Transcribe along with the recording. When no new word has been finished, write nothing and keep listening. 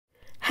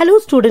Hello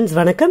students,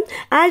 வணக்கம்.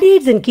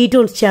 Aldehydes and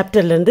Ketones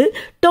chapterல இருந்து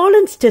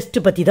Tollen's test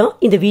பத்தி தான்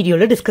இந்த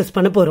வீடியோல டிஸ்கஸ்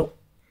பண்ண போறோம்.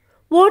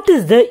 What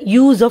is the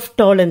use of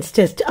Tollen's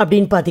test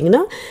அப்படினு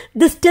பாத்தீங்கன்னா,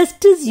 this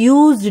test is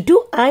used to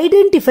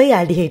identify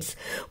aldehydes.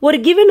 ஒரு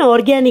given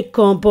organic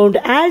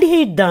compound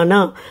aldehyde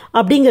தானா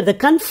அப்படிங்கறத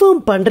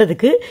கன்ஃபார்ம்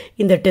பண்றதுக்கு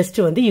இந்த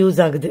டெஸ்ட் வந்து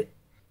யூஸ் ஆகுது.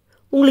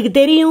 உங்களுக்கு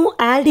தெரியும்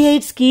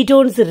aldehydes,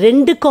 ketones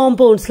ரெண்டு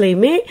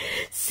காம்பவுண்ட்ஸ்லயுமே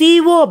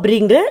CO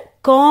அப்படிங்கிற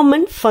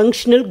காமன்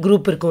ஃபங்க்ஷனல்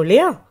குரூப் இருக்கும்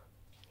இல்லையா?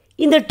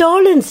 இந்த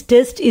Tollen's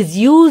test is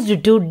used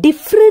to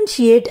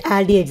differentiate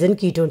aldehydes and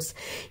ketones.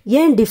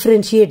 ஏன்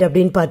differentiate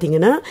அப்படின்னு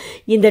பார்த்தீங்கன்னா,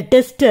 இந்த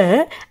டெஸ்ட்டை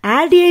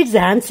aldehydes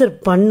ஆன்சர்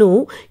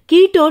பண்ணும்,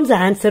 ketones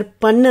ஆன்சர்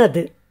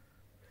பண்ணாது.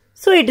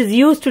 So it is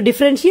used to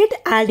differentiate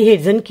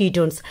aldehydes and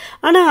ketones.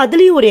 ஆனால்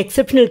அதுலேயும் ஒரு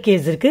எக்ஸெப்ஷனல்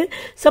கேஸ் இருக்கு.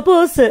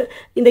 சப்போஸ்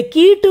இந்த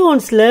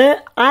கீட்டோன்ஸில்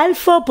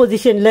ஆல்ஃபா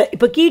பொசிஷனில்,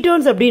 இப்போ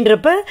கீட்டோன்ஸ்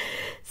அப்படின்றப்ப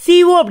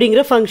CO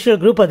அப்படிங்கிற ஃபங்க்ஷனல்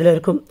குரூப் அதில்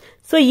இருக்கும்.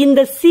 ஸோ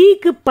இந்த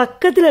சிக்கு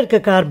பக்கத்தில் இருக்க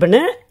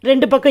கார்பனை,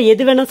 ரெண்டு பக்கம்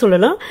எது வேணா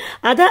சொல்லலாம்,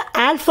 அதை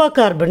ஆல்ஃபா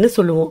கார்பன்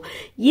சொல்லுவோம்.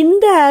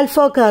 இந்த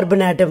ஆல்ஃபா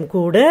கார்பன் ஆட்டம்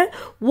கூட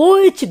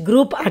OH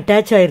குரூப்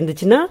அட்டாச்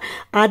ஆயிருந்துச்சுன்னா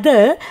அதை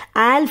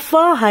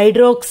ஆல்ஃபா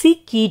ஹைட்ராக்சி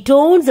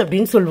கீட்டோன்ஸ்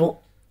அப்படின்னு சொல்லுவோம்.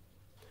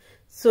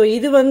 ஸோ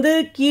இது வந்து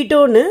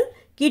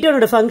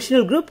கீட்டோனோட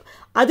ஃபங்க்ஷனல் குரூப்,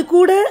 அது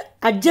கூட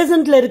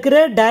அட்ஜசன்ட்ல இருக்கிற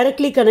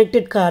டைரக்ட்லி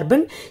கனெக்டட்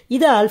கார்பன்,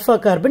 இது ஆல்ஃபா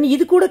கார்பன்,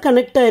 இது கூட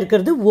கனெக்ட்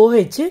ஆயிருக்கிறது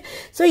OH.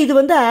 ஸோ இது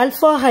வந்து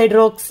ஆல்ஃபா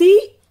ஹைட்ராக்சி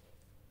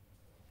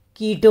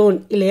கீட்டோன்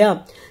இல்லையா?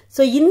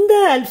 ஸோ இந்த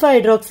ஆல்ஃபா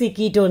ஹைட்ராக்சி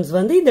கீட்டோன்ஸ்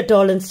வந்து இந்த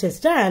Tollen's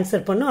டெஸ்ட்டை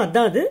ஆன்சர் பண்ணும்.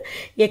 அதான் அது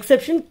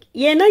எக்ஸெப்ஷன்,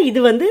 ஏன்னா இது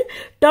வந்து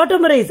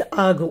டாட்டோமரைஸ்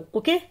ஆகும்.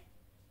 ஓகே,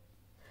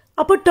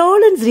 அப்போ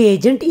Tollen's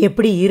reagent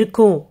எப்படி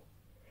இருக்கும்?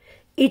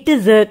 It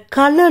is a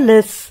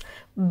colorless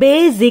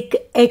basic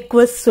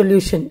aqueous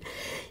solution.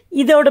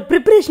 இதோட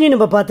ப்ரிப்பரேஷனையும்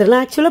நம்ம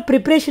பார்த்துடலாம். ஆக்சுவலாக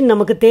ப்ரிப்பரேஷன்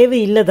நமக்கு தேவை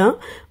இல்லை தான்,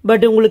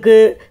 பட் உங்களுக்கு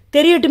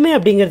தெரியட்டுமே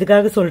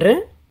அப்படிங்கிறதுக்காக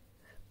சொல்கிறேன்.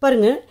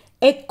 பாருங்க,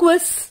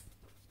 aqueous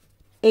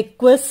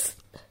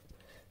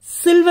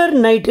சில்வர்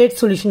நைட்ரேட்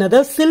சொல்யூஷன்,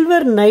 அதாவது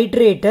சில்வர்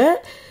நைட்ரேட்டை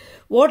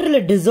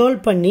வாட்டரில்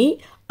டிசால்வ் பண்ணி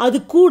அது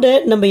கூட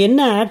நம்ம என்ன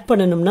ஆட்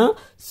பண்ணணும்னா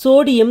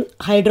சோடியம்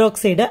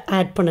ஹைட்ராக்சைடை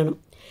ஆட் பண்ணணும்.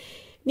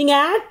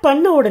 நீங்கள் ஆட்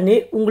பண்ண உடனே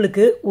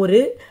உங்களுக்கு ஒரு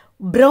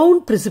ப்ரௌன்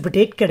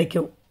precipitate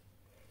கிடைக்கும்.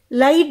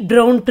 லைட்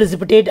ப்ரௌன்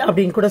precipitate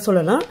அப்படின்னு கூட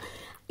சொல்லலாம்.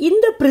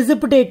 இந்த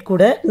precipitate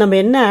கூட நம்ம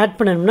என்ன ஆட்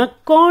பண்ணணும்னா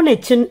கார்ன்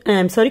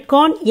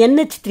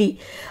NH3,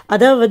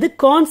 அதாவது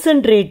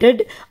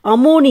கான்சன்ட்ரேட்டட்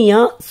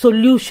அமோனியா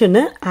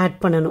சொல்யூஷனை ஆட்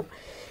பண்ணணும்.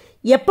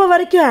 எப்போ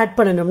வரைக்கும் ஆட்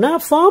பண்ணணும்னா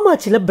ஃபார்ம்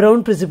ஆச்சுல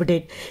ப்ரௌன்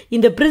precipitate,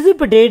 இந்த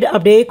precipitate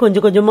அப்படியே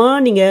கொஞ்சம்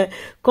கொஞ்சமாக நீங்கள்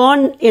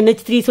கார்ன்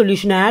NH3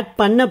 சொல்யூஷனை ஆட்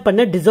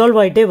பண்ண டிசால்வ்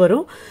ஆகிட்டே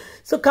வரும்.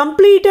 ஸோ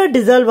கம்ப்ளீட்டாக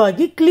டிசால்வ்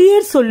ஆகி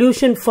கிளியர்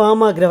சொல்யூஷன்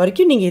ஃபார்ம் ஆகிற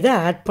வரைக்கும் நீங்கள் இதை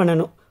ஆட்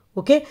பண்ணணும்.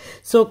 ஓகே,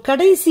 ஸோ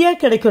கடைசியாக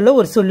கிடைக்குள்ள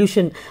ஒரு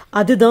சொல்யூஷன்,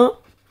 அதுதான்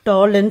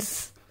Tollen's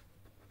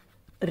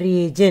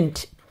reagent.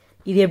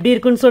 இது எப்படி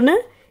இருக்குன்னு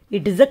சொன்னேன்?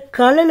 It is a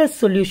colorless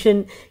solution,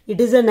 it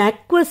is an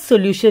aqueous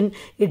solution,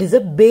 it is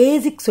a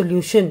basic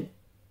solution.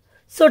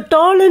 So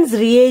Tollen's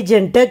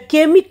reagent-ஐ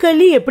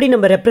chemically எப்படி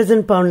நம்ம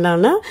ரெப்ரசன்ட்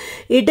பண்ணலாம்னா,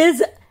 it is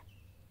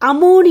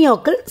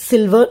ammoniacal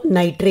silver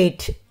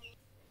nitrate.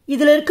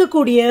 இதில்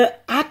இருக்கக்கூடிய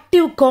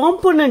ஆக்டிவ்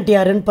காம்போனன்ட்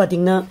யாருன்னு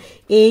பார்த்தீங்கன்னா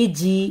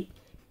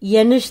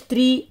AgNH3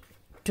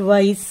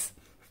 twice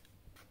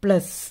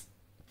plus.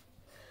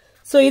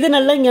 ஸோ இதை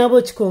நல்லா ஞாபகம்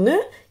வச்சுக்கோங்க,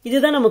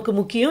 இதுதான் நமக்கு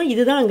முக்கியம்,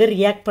 இதுதான் அங்கே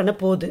ரியாக்ட் பண்ண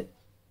போகுது.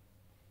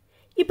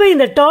 இப்போ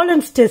இந்த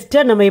Tollen's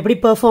டெஸ்ட்டை நம்ம எப்படி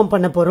பெர்ஃபார்ம்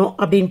பண்ண போகிறோம்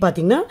அப்படின்னு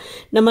பார்த்தீங்கன்னா,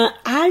 நம்ம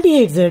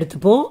ஆல்டிஹைட்ஸ்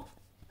எடுத்துப்போம்.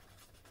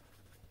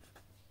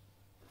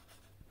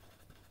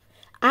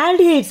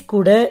 ஆல்டிஹைட்ஸ்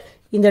கூட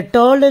இந்த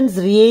Tollen's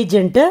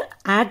reagent-ஐ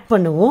ஆட்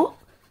பண்ணுவோம்.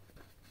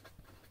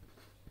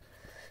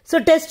 ஸோ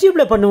டெஸ்ட்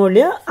டியூப்ல பண்ணுவோம்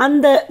இல்லையா,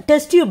 அந்த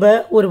டெஸ்ட் டியூபை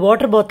ஒரு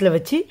வாட்டர் பாட்டில்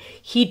வச்சு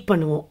ஹீட்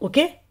பண்ணுவோம்.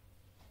 ஓகே,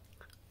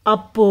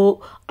 அப்போ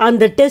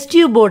அந்த டெஸ்ட்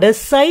டியூபோட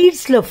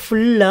சைட்ஸில்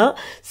ஃபுல்லாக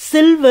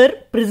சில்வர்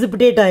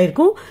precipitate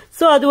ஆயிருக்கும்.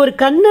 ஸோ அது ஒரு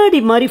கண்ணாடி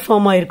மாதிரி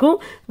ஃபார்ம் ஆயிருக்கும்,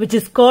 which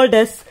is called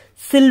as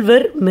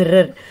silver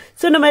mirror.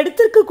 So நம்ம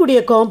எடுத்திருக்கக்கூடிய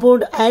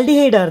காம்பவுண்ட்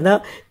ஆல்டிஹைடாக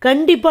இருந்தால்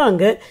கண்டிப்பாக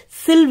அங்கே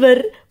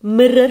சில்வர்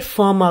மிரர்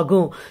ஃபார்ம்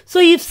ஆகும். So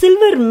if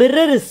silver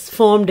mirror is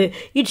formed,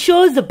 it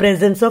shows the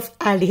presence of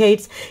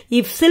aldehydes.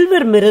 If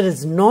silver mirror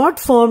is not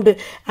formed,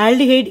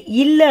 aldehyde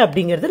இல்லை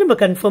அப்படிங்கிறத நம்ம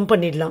confirm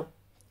பண்ணிடலாம்.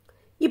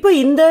 இப்போ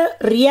இந்த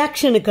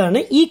ரியாக்ஷனுக்கான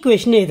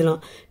ஈக்குவேஷன் எழுதலாம்.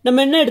 நம்ம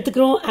என்ன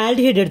எடுத்துக்கிறோம்?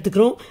 ஆல்டிஹைட்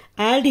எடுத்துக்கிறோம்.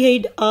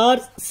 ஆல்டிஹைட்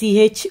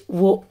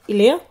RCHO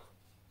இல்லையா,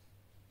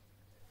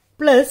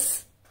 பிளஸ்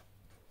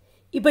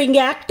இப்போ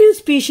இங்கே ஆக்டிவ்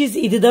ஸ்பீஷீஸ்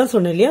இதுதான்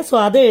சொன்னேன் இல்லையா, ஸோ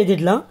அதை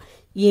எழுதிடலாம்.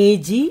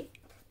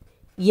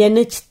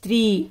 AgNH3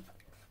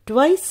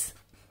 twice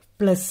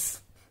plus.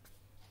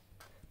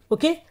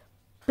 Okay,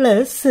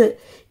 plus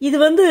இது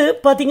வந்து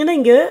பார்த்தீங்கன்னா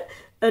இங்கே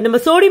நம்ம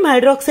சோடியம்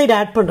ஹைட்ராக்சைடு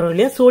ஆட் பண்ணுறோம்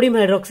இல்லையா, சோடியம்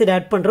ஹைட்ராக்சைடு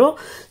ஆட் பண்ணுறோம்.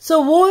 ஸோ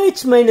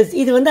OH மைனஸ்,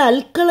 இது வந்து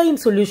அல்கலைன்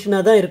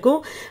சொல்யூஷனாக தான் இருக்கும்,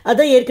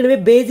 அதான் ஏற்கனவே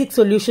பேசிக்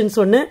சொல்யூஷன்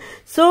சொன்னேன்.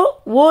 ஸோ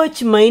OH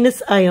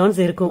மைனஸ் அயான்ஸ்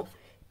இருக்கும்.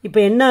 இப்போ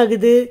என்ன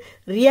ஆகுது?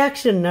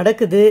 ரியாக்ஷன்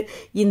நடக்குது,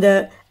 இந்த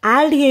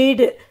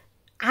ஆல்டிஹைடு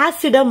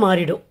ஆசிடா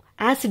மாறிடும்,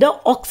 ஆசிடா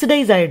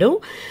ஆக்சிடைஸ் ஆகிடும்.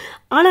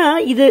 ஆனால்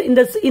இது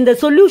இந்த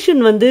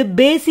சொல்யூஷன் வந்து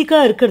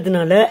பேசிக்காக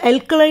இருக்கிறதுனால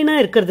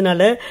அல்கலைனாக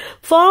இருக்கிறதுனால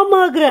ஃபார்ம்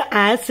ஆகிற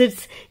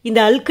ஆசிட்ஸ் இந்த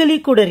அல்கலி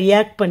கூட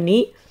ரியாக்ட் பண்ணி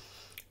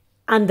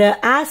அந்த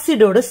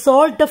ஆசிடோட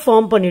சால்ட்டை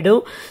ஃபார்ம்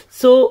பண்ணிடும்.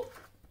 ஸோ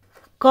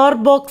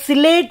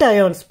கார்பாக்சிலேட்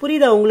அயான்ஸ்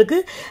புரியுதா உங்களுக்கு?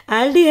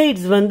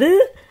 ஆல்டிஹைட்ஸ் வந்து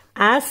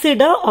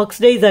ஆசிடா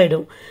ஆக்சிடைஸ்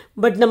ஆயிடும்.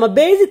 பட் நம்ம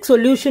பேசிக்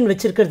சொல்யூஷன்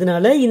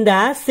வச்சிருக்கிறதுனால இந்த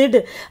ஆசிட்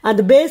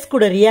அந்த பேஸ்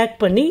கூட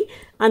ரியாக்ட் பண்ணி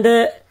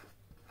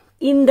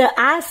இந்த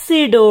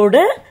ஆசிடோட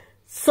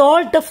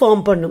சால்ட்டை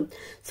ஃபார்ம் பண்ணும்.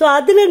 ஸோ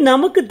அதில்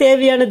நமக்கு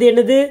தேவையானது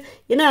என்னது?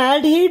 ஏன்னா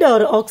aldehyde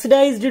R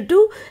oxidised to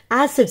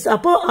acids,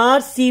 அப்போ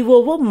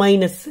RCOO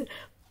மைனஸ்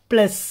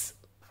பிளஸ்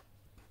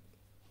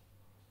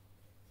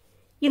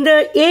இந்த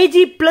AG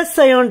பிளஸ்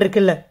அயான்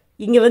இருக்குல்ல,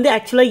 இங்க வந்து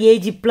ஆக்சுவலா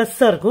AG பிளஸ்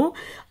இருக்கும்,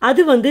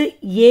 அது வந்து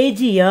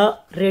AGயா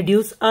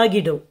ரெடியூஸ்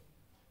ஆகிடும்.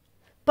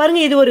 பாருங்க,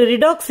 இது ஒரு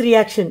ரிடாக்ஸ்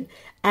ரியாக்ஷன்.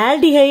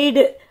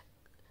 ஆல்டிஹைடு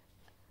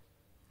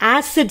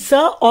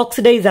ஆசிட்ஸா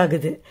ஆக்சிடைஸ்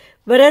ஆகுது,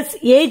 வெரஸ்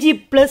AG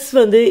பிளஸ்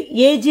வந்து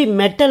AG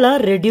மெட்டலா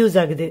ரெடியூஸ்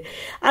ஆகுது.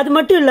 அது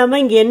மட்டும் இல்லாம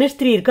இங்க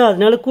NH3 இருக்கா,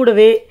 அதனால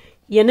கூடவே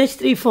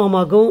NH3 ஃபார்ம்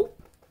ஆகும்.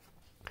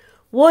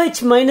 OH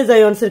மைனஸ்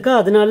அயான்ஸ் இருக்கா,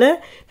 அதனால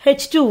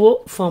H2O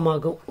ஃபார்ம்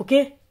ஆகும்.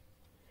 ஓகே,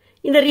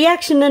 இந்த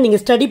ரியாக்ஷனை நீங்க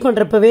ஸ்டடி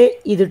பண்றப்பவே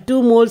இது 2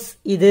 மோல்ஸ்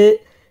இது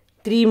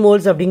 3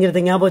 மோல்ஸ்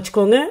அப்படிங்கறத ஞாபகம்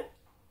வச்சுக்கோங்க.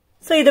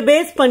 ஸோ இதை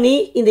பேஸ் பண்ணி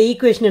இந்த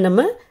ஈக்குவேஷனை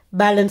நம்ம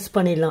பேலன்ஸ்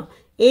பண்ணிடலாம்.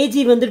 AG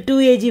வந்து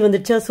 2AG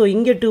வந்துச்சா, ஸோ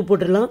இங்கே 2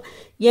 போட்டுடலாம்.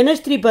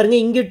 NH3 பாருங்க,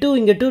 இங்கே 2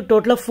 இங்கே 2,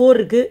 டோட்டலாக 4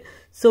 இருக்கு.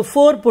 ஸோ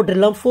 4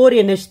 போட்டுடலாம்,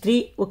 4NH3.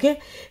 ஓகே,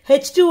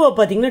 H2O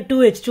பார்த்தீங்கன்னா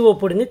 2H2O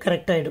போடுங்க,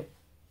 கரெக்ட் ஆகிடும்.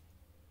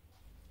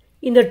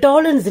 இந்த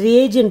டாலன்ஸ்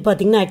ரியேஜென்ட்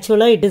பார்த்தீங்கன்னா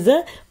ஆக்சுவலாக it is a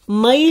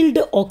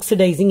mild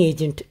oxidising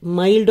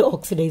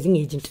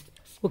agent.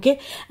 Okay,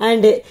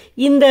 and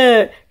இந்த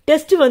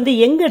டெஸ்ட் வந்து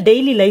எங்க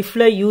டெய்லி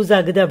லைஃப்ல யூஸ்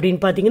ஆகுது அப்படின்னு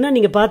பாத்தீங்கன்னா,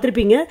 நீங்க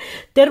பார்த்திருப்பீங்க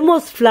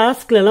தெர்மோஸ்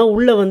பிளாஸ்க்லாம்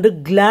உள்ள வந்து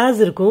கிளாஸ்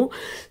இருக்கும்.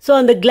 ஸோ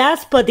அந்த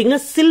கிளாஸ்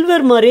பாத்தீங்கன்னா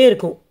சில்வர் மாதிரியே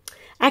இருக்கும்.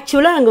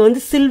 ஆக்சுவலா அங்க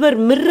வந்து சில்வர்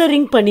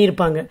மிரரிங்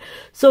பண்ணியிருப்பாங்க.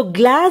 ஸோ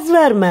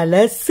கிளாஸ்வேர்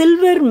மேல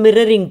சில்வர்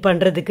மிரரிங்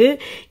பண்றதுக்கு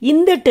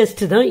இந்த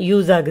டெஸ்ட் தான்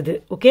யூஸ் ஆகுது.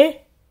 ஓகே,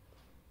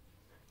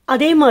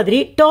 அதே மாதிரி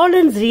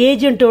டாலன்ஸ்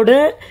ரியேஜென்ட்டோட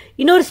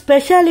இன்னொரு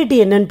ஸ்பெஷாலிட்டி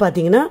என்னன்னு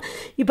பார்த்தீங்கன்னா,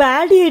 இப்போ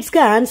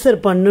ஆல்டிஹைட்ஸ்க்கு ஆன்சர்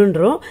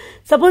பண்ணுன்றோம்.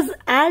 சப்போஸ்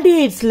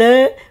ஆல்டிஹைட்ஸில்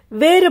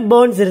வேற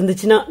பாண்ட்ஸ்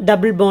இருந்துச்சுன்னா,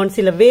 டபுள் பாண்ட்ஸ்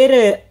இல்லை வேற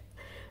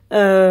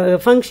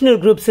ஃபங்க்ஷனல்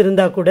குரூப்ஸ்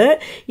இருந்தால் கூட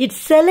it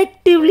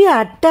selectively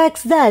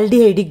attacks the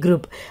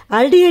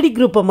aldehydic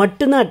குரூப்பை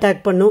மட்டும்தான்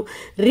அட்டாக் பண்ணும்.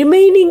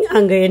 ரிமைனிங்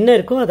அங்கே என்ன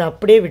இருக்கோ அதை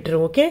அப்படியே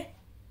விட்டுரும். Okay,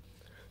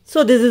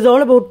 so this is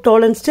all about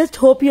டாலன்ஸ் test.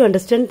 Hope you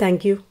understand.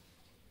 Thank you.